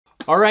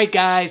All right,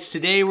 guys,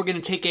 today we're going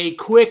to take a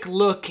quick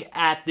look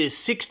at this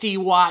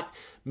 60-watt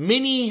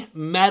mini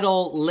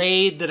metal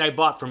lathe that I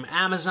bought from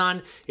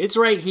Amazon. It's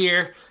right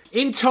here.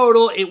 In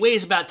total, it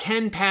weighs about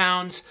 10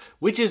 pounds,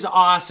 which is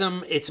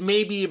awesome. It's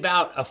maybe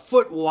about a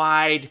foot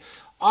wide.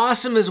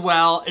 Awesome as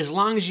well, as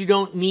long as you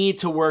don't need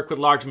to work with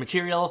large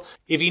material.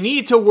 If you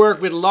need to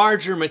work with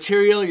larger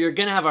material, you're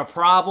gonna have a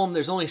problem.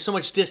 There's only so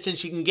much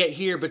distance you can get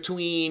here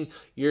between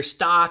your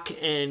stock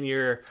and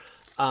your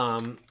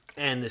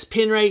and this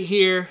pin right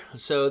here.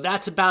 So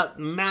that's about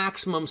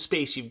maximum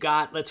space you've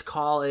got. Let's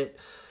call it,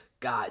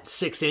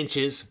 6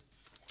 inches.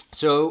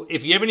 So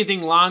if you have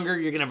anything longer,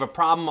 you're gonna have a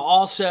problem.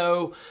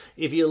 Also,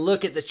 if you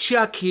look at the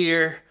chuck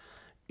here,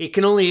 it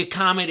can only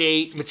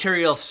accommodate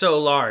material so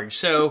large.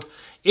 So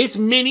it's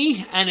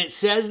mini, and it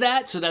says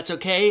that, so that's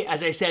okay.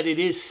 As I said, it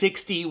is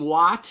 60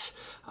 watts.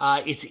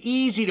 It's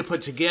easy to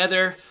put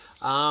together.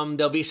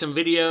 There'll be some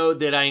video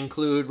that I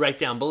include right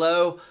down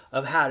below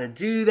of how to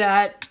do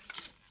that.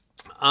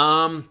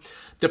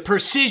 The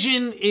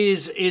precision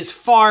is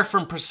far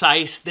from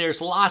precise.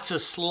 There's lots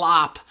of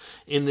slop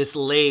in this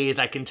lathe,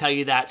 I can tell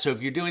you that. So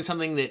if you're doing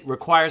something that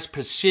requires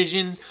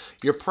precision,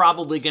 you're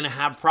probably gonna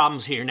have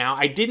problems here. Now,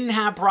 I didn't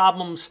have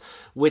problems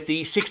with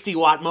the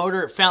 60-watt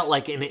motor. It felt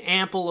like an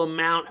ample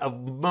amount of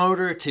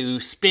motor to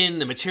spin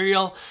the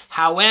material.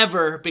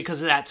 However,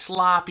 because of that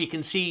slop, you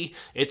can see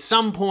at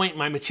some point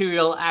my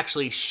material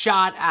actually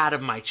shot out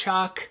of my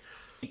chuck.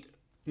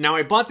 Now,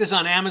 I bought this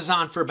on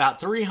Amazon for about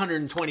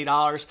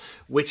 $320,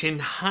 which in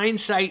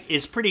hindsight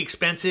is pretty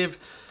expensive,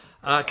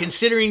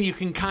 considering you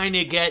can kind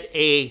of get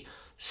a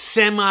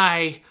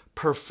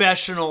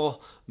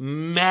semi-professional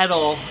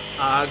metal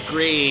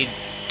grade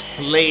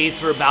lathe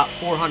for about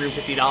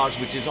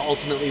 $450, which is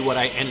ultimately what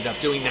I ended up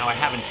doing. Now, I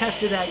haven't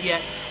tested that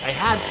yet. I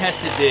have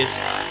tested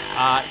this.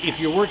 If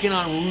you're working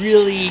on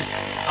really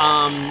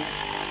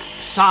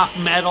soft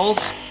metals,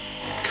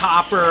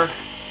 copper,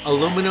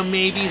 aluminum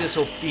maybe, this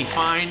will be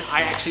fine.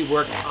 I actually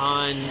worked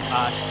on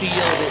steel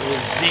that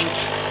was zinc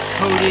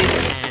coated,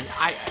 and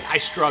I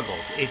struggled.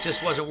 It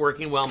just wasn't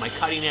working well. My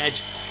cutting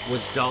edge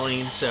was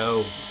dulling,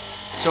 so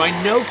I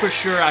know for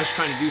sure I was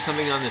trying to do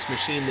something on this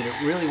machine that it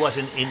really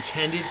wasn't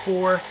intended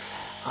for.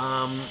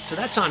 So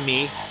that's on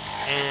me,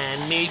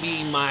 and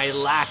maybe my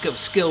lack of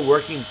skill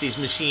working with these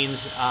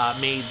machines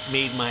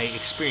made my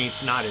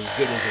experience not as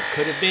good as it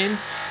could have been.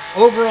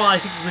 Overall, I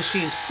think the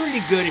machine's pretty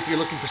good if you're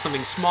looking for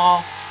something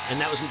small, and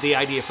that was the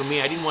idea for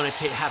me. I didn't want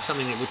to have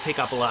something that would take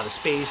up a lot of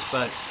space,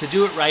 but to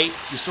do it right,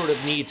 you sort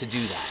of need to do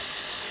that.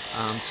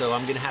 So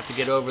I'm going to have to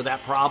get over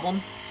that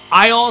problem.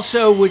 I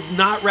also would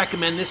not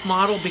recommend this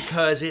model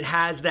because it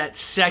has that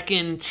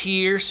second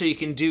tier, so you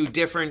can do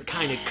different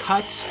kind of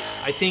cuts.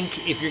 I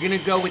think if you're going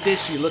to go with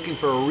this, you're looking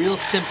for a real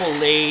simple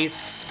lathe,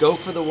 go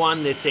for the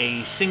one that's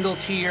a single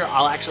tier.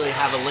 I'll actually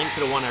have a link to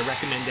the one I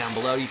recommend down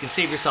below. You can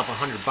save yourself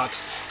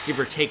 $100, give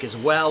or take as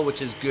well,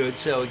 which is good.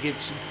 So it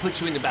puts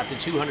you in about the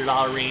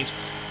 $200 range,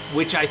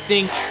 which I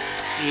think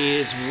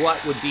is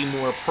what would be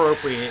more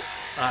appropriate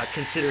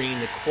considering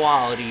the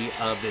quality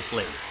of this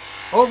lathe.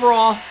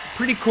 Overall,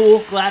 pretty cool.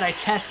 Glad I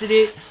tested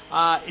it.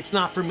 It's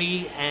not for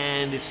me,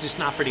 and it's just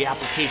not for the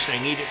application I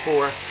need it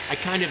for. I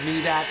kind of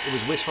knew that. It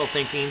was wishful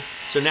thinking.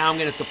 So now I'm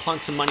going to have to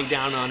plunk some money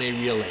down on a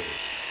real lathe.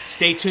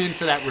 Stay tuned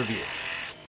for that review.